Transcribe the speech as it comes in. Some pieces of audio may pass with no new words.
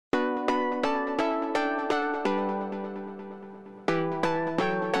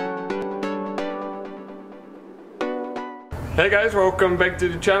Hey guys, welcome back to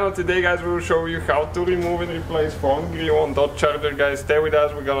the channel. Today guys, we'll show you how to remove and replace front grill on Dodge Charger. Guys, stay with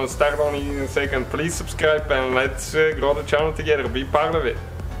us, we're gonna start on it in a second. Please subscribe and let's grow the channel together, be part of it.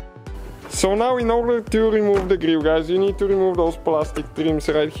 So now in order to remove the grill guys, you need to remove those plastic trims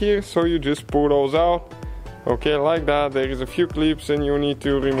right here. So you just pull those out, okay, like that. There is a few clips and you need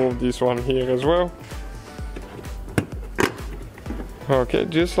to remove this one here as well. Okay,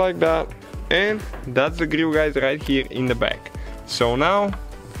 just like that. And that's the grill guys right here in the back. So now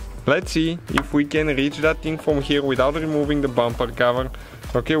let's see if we can reach that thing from here without removing the bumper cover.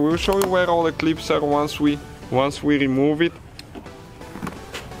 Okay, we'll show you where all the clips are once we remove it.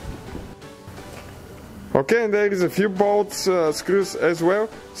 Okay, and there is a few bolts, screws as well.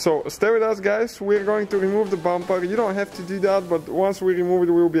 So stay with us guys, we're going to remove the bumper. You don't have to do that, but once we remove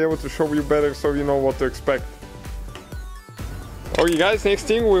it we'll be able to show you better so you know what to expect. Okay guys, next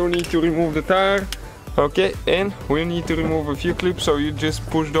thing we'll need to remove the tire. Okay, and we'll need to remove a few clips, so you just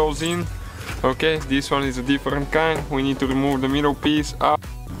push those in. Okay, this one is a different kind. We need to remove the middle piece out.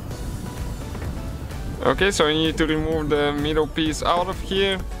 Okay, so you need to remove the middle piece out of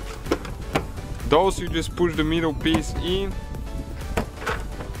here. Those you just push the middle piece in.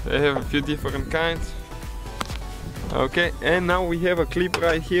 They have a few different kinds. Okay, and now we have a clip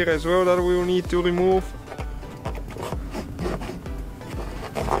right here as well that we will need to remove.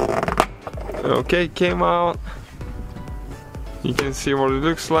 Okay, came out. You can see what it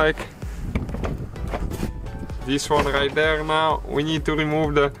looks like. This one right there. Now we need to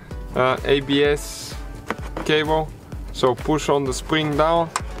remove the ABS cable. So push on the spring down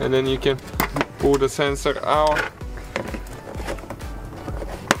and then you can pull the sensor out.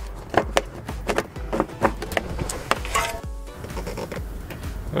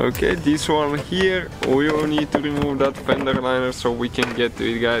 Okay, this one here, we will need to remove that fender liner so we can get to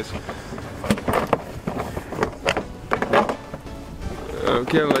it guys.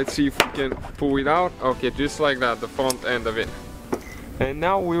 Okay, let's see if we can pull it out. Okay, just like that, the front end of it. And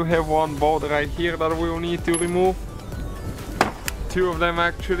now we'll have one bolt right here that we'll need to remove. Two of them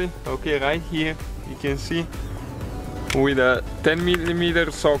actually. Okay, right here, you can see, with a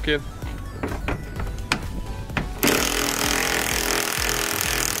 10mm socket.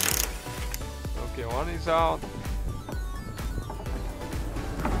 Okay, one is out.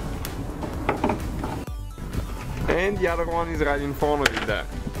 And the other one is right in front of it there.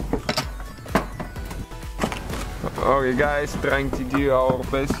 Okay guys, trying to do our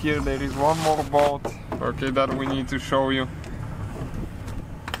best here. There is one more bolt, okay, that we need to show you.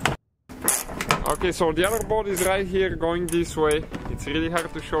 Okay, so the other bolt is right here going this way. It's really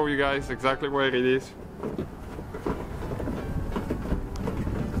hard to show you guys exactly where it is.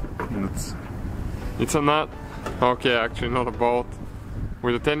 It's a nut. Okay, actually not a bolt.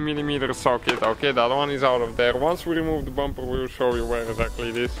 With a 10mm socket. Okay, that one is out of there. Once we remove the bumper, we'll show you where exactly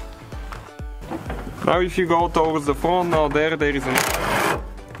it is. Now if you go towards the front, now there is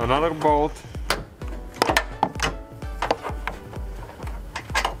another bolt.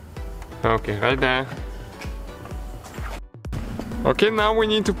 Okay, right there. Okay, now we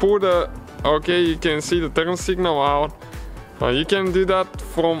need to pull the... Okay, you can see the turn signal out. You can do that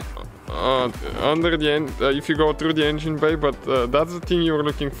from under the end, if you go through the engine bay, but that's the thing you're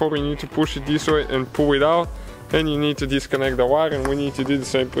looking for. You need to push it this way and pull it out, and you need to disconnect the wire, and we need to do the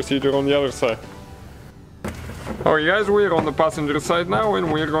same procedure on the other side. Alright guys, we're on the passenger side now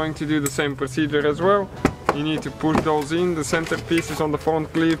and we're going to do the same procedure as well. You need to push those in, the center pieces on the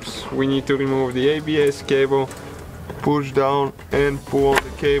front clips. We need to remove the ABS cable, push down and pull on the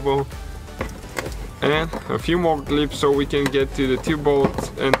cable. And a few more clips so we can get to the two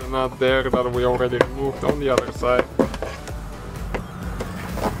bolts and the nut there that we already removed on the other side.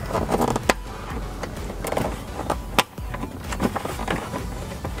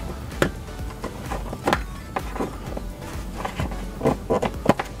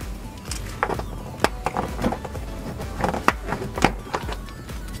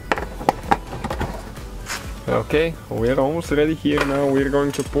 Okay, we're almost ready here now. We're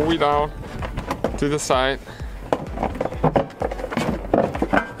going to pull it out to the side.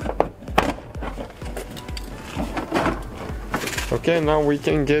 Okay, now we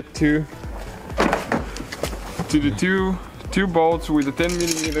can get to the two bolts with the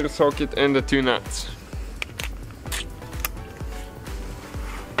 10mm socket and the two nuts.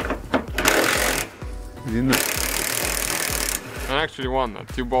 Actually one nut,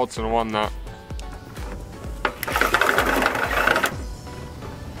 two bolts and one nut.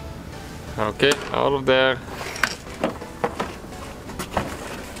 Okay, out of there.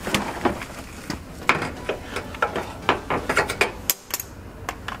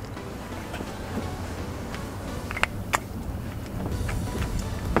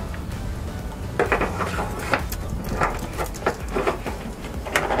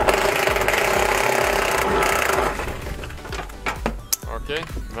 Okay,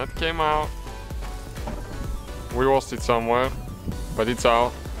 that came out. We lost it somewhere, but it's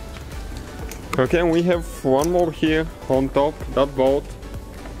out. Okay, we have one more here on top, that bolt.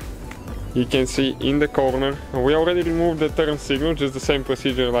 You can see in the corner. We already removed the turn signal, just the same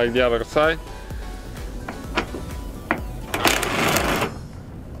procedure like the other side.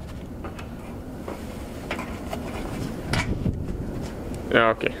 Yeah,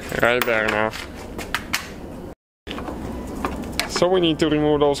 okay, right there now. So we need to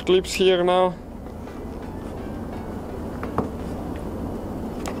remove those clips here now.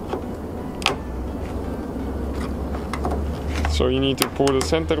 So you need to pull the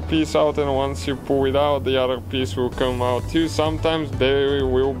center piece out, and once you pull it out, the other piece will come out too. Sometimes they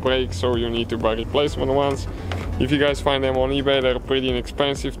will break, so you need to buy replacement ones. If you guys find them on eBay, they're pretty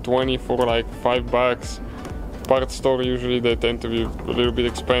inexpensive, 20 for like $5. Parts store, usually they tend to be a little bit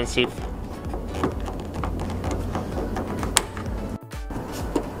expensive.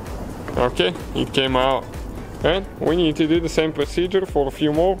 Okay, it came out. And we need to do the same procedure for a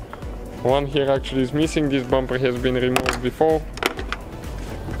few more. One here actually is missing. This bumper has been removed before.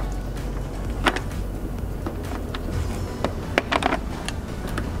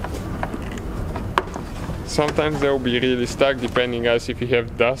 Sometimes they'll be really stuck, depending guys if you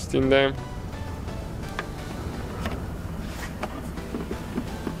have dust in them.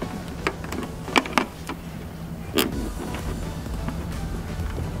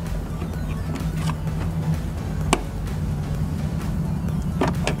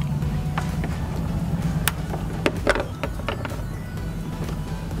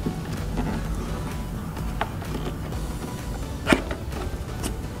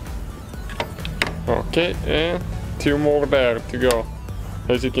 Okay, and two more there to go.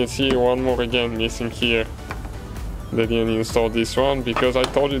 As you can see, one more again missing here. They didn't install this one because I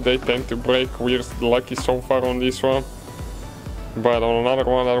told you they tend to break. We're lucky so far on this one, but on another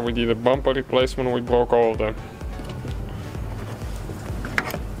one that we did a bumper replacement, we broke all of them.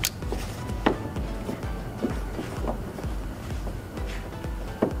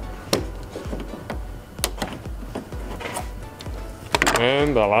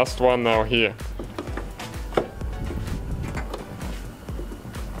 And the last one now here.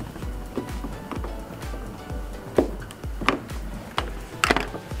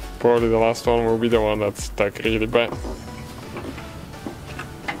 Probably the last one will be the one that's stuck really bad.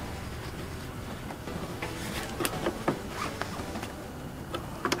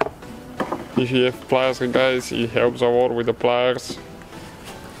 If you have pliers, guys, it helps a lot with the pliers.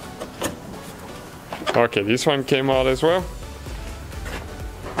 Okay, this one came out as well.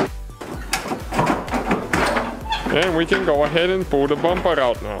 And we can go ahead and pull the bumper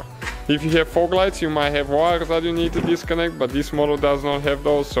out now. If you have fog lights, you might have wires that you need to disconnect, but this model does not have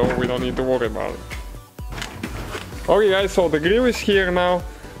those, so we don't need to worry about it. Okay guys, so the grill is here now.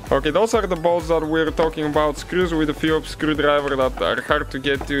 Okay, those are the bolts that we're talking about, screws with a Phillips screwdriver that are hard to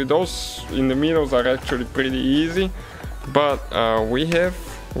get to. Those in the middles are actually pretty easy, but we have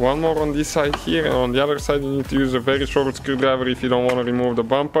one more on this side here, and on the other side you need to use a very short screwdriver if you don't want to remove the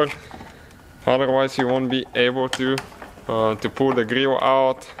bumper. Otherwise you won't be able to pull the grill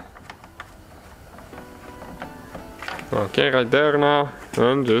out. Okay, right there now,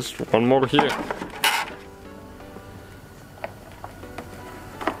 and just one more here.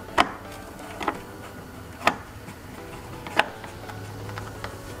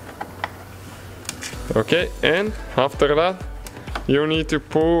 Okay, and after that, you need to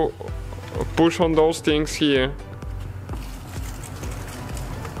push on those things here.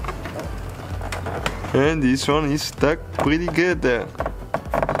 And this one is stuck pretty good there.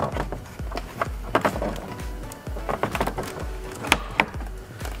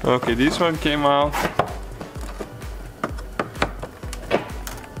 Okay, this one came out.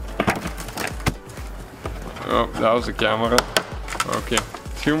 Oh, that was the camera. Okay,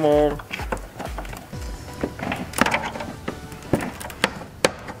 two more.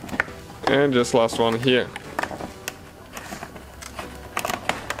 And just last one here.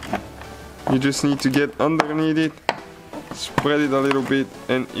 You just need to get underneath it, spread it a little bit,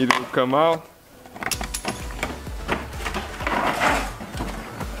 and it will come out.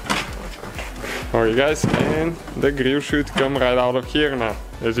 Alright guys, and the grill should come right out of here now,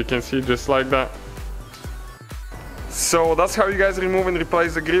 as you can see, just like that. So that's how you guys remove and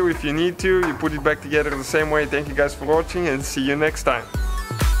replace the grill. If you need to, you put it back together the same way. Thank you guys for watching, and see you next time.